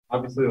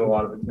obviously a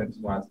lot of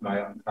attention last night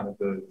on kind of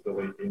the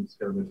late game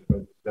skirmish,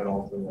 but that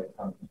also like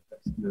kind of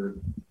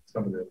obscured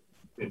some of the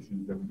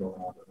issues that were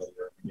going on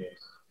earlier in the game.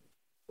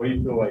 What do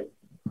you feel like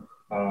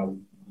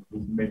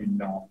maybe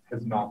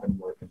has not been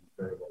working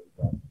very well?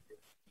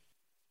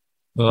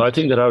 Well, I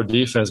think that our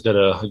defense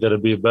gotta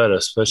be better,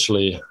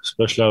 especially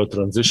our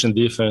transition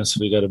defense.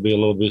 We gotta be a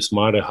little bit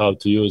smarter how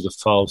to use the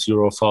fouls,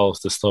 Euro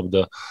fouls, to stop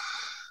the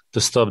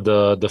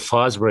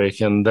fast break.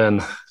 And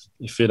then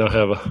if we don't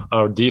have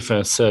our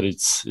defense set,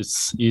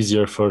 it's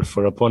easier for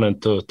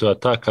opponent to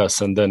attack us.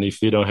 And then if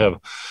we don't have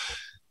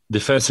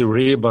defensive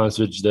rebounds,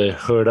 which they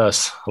hurt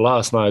us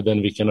last night,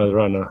 then we cannot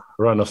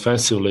run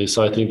offensively.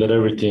 So I think that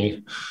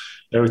everything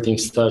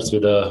starts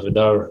with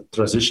our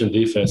transition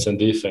defense, and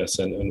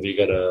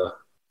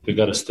we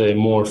gotta stay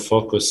more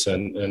focused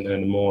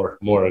and more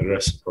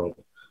aggressive,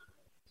 probably.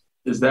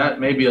 Is that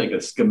maybe like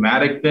a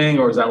schematic thing,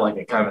 or is that like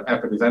a kind of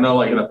effort? Because I know,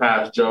 like in the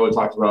past, Joe had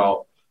talked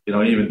about,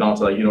 even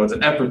Dante, like, it's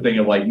an effort thing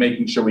of like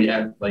making sure we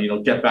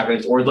get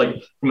back, or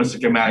like from a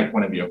schematic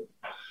point of view.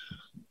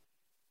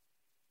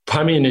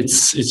 I mean,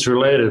 it's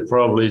related.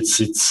 Probably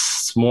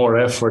it's more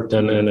effort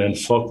and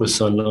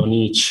focus on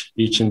each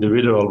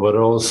individual, but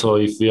also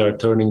if we are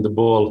turning the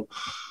ball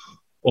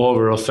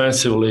over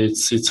offensively,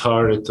 it's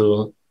harder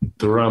to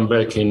run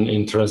back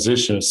in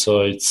transition.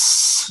 So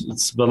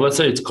but let's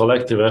say it's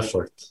collective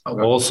effort.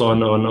 Okay. Also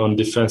on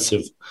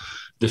defensive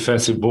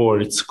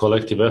board, it's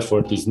collective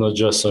effort. It's not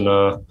just on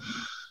a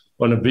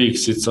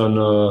bigs. It's on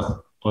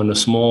a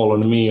small,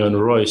 on me, on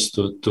Royce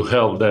to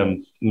help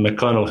them.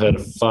 McConnell had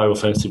 5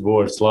 offensive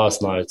boards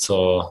last night,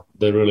 so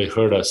they really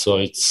hurt us. So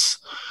it's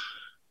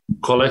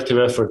collective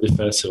effort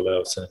defensively, I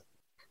would say.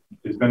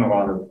 There's been a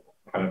lot of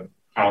kind of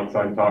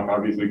outside talk,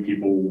 obviously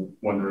people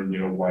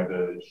wondering, why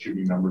the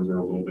shooting numbers are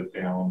a little bit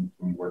down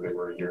from where they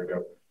were a year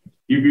ago.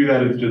 Do you view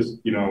that as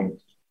just,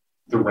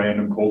 the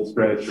random cold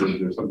stretch, or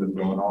is there something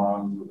going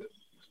on?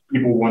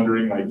 People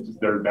wondering, like, is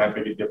there that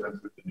big a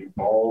difference with the new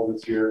ball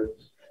this year?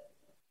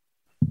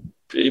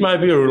 It might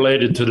be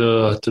related to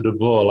the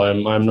ball.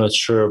 I'm not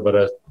sure,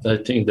 but I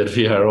think that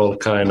we are all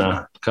kind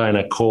of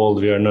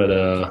cold. We are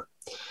not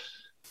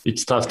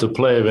it's tough to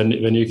play when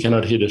you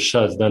cannot hit the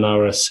shots. Then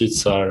our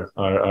assists are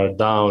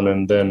down,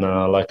 and then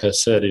like I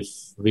said, if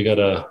we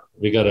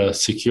gotta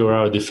secure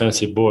our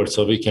defensive board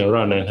so we can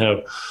run and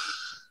have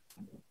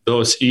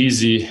those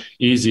easy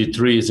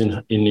threes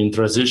in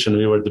transition.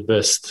 We were the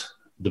best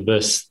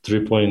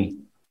 3-point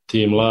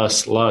team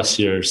last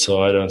year,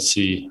 so I don't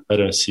see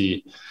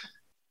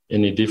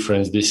any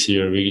difference this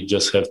year. We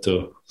just have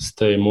to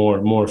stay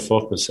more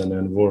focused and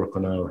then work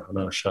on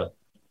our shot.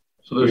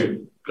 So there's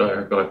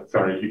Go ahead.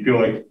 Sorry, you feel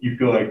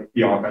like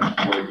the offense is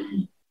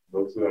working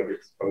mostly like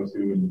it's supposed to,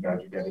 and you guys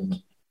are getting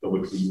the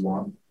looks that you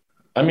want?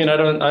 I mean, I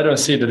don't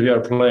see that we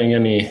are playing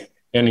any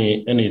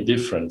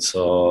different.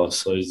 So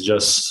it's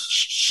just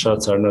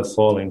shots are not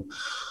falling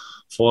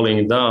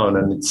down,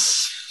 and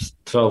it's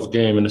 12th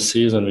game in the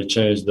season. We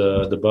changed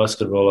the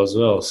basketball as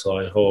well. So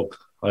I hope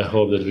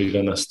that we're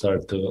gonna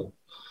start to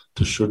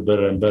shoot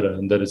better and better,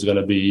 and that is going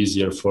to be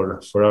easier for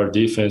our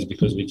defense,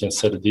 because we can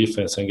set a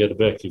defense and get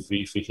back if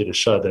we hit a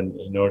shot, and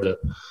in order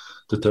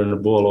to turn the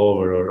ball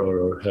over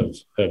or have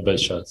bad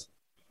shots.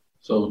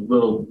 So a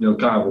little,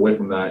 kind of away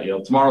from that,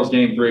 tomorrow's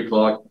game,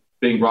 3:00,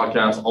 being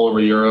broadcast all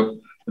over Europe.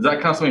 Is that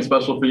kind of something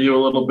special for you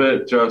a little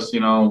bit, just,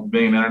 being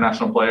an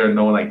international player and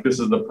knowing like this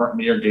is the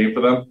premier game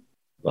for them?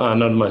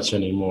 Not much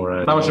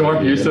anymore. Not much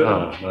more? Used to it?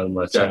 Not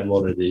much. Yeah. I'm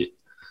already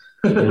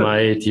in my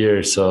 8th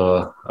year,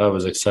 so I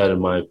was excited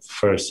my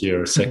first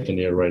year, second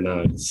year. Right now,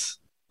 it's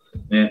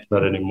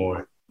not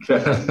anymore.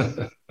 Just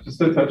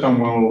to touch on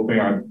one little thing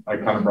I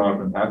kind of brought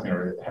up in passing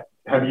already.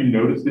 Have you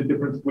noticed the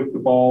difference with the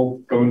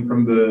ball going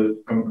from the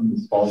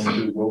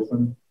Spalding to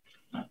Wilson?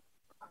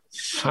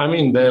 I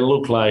mean, they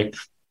look like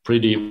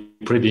pretty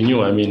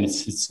new. I mean,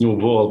 it's new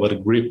ball, but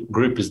the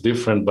grip is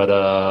different. But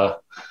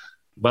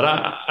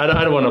I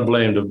don't want to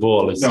blame the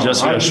ball. It's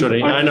just we are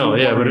shooting. I know,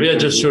 yeah, but we are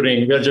just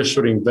shooting. We are just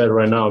shooting bad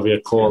right now. We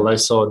are cold. I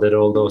saw that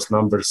all those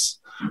numbers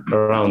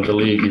around the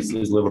league is a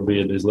little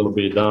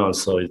bit down.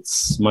 So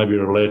it's might be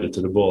related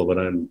to the ball, but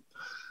I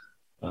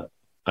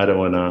don't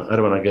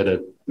wanna get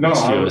it. No.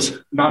 Yeah,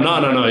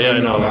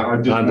 no.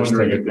 I'm just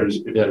wondering if there's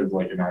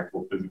like an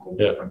actual physical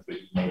difference that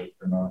you've noticed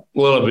or not. A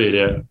little bit,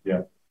 yeah.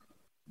 Yeah.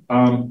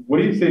 What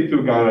do you say to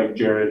a guy like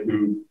Jared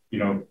who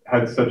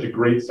had such a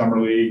great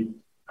summer league,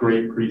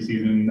 great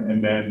preseason,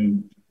 and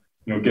then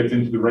gets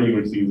into the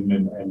regular season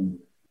and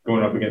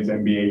going up against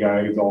NBA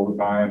guys all the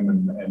time,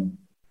 and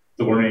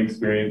the learning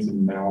experience,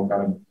 and now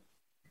kind of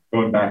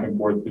going back and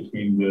forth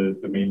between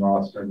the main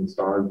roster and the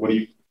stars? What do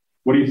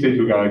you say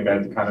to a guy like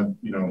that to kind of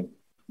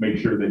make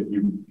sure that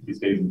he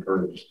stays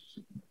encouraged?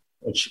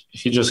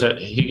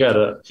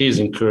 He's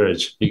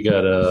encouraged. He's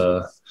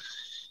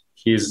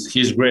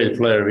a great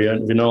player.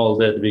 We know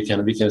that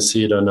we can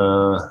see it on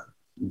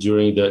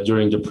during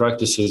the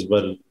practices,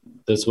 but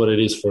that's what it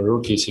is for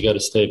rookies. You got to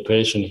stay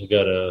patient. He's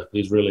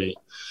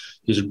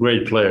a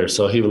great player,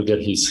 so he will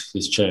get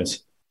his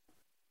chance.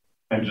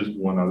 And just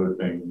one other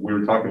thing, we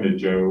were talking to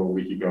Joe a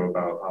week ago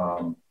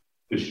about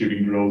the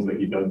shooting drills that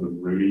he does with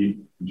Rudy.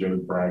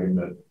 Joe's bragging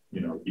that,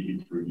 he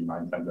beats Rudy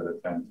 9 times out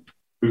of 10.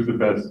 Who's the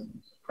best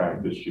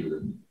practice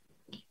shooter?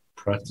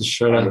 Practice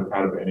shooter?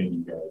 Out of any of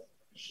you guys.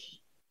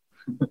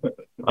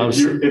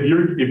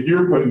 If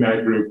you're put in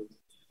that group,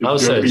 I'll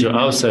say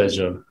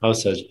Joe.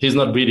 He's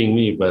not beating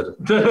me, but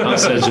I'll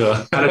say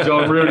Joe. Out of Joe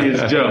and Rudy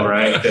is Joe,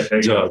 right?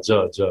 Joe.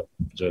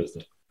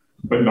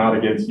 But not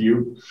against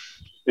you.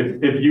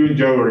 If you and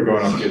Joe are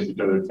going up against each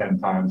other 10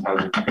 times,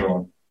 how's it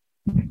going?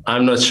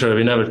 I'm not sure.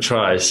 We never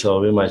try, so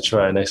we might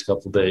try next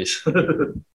couple of days.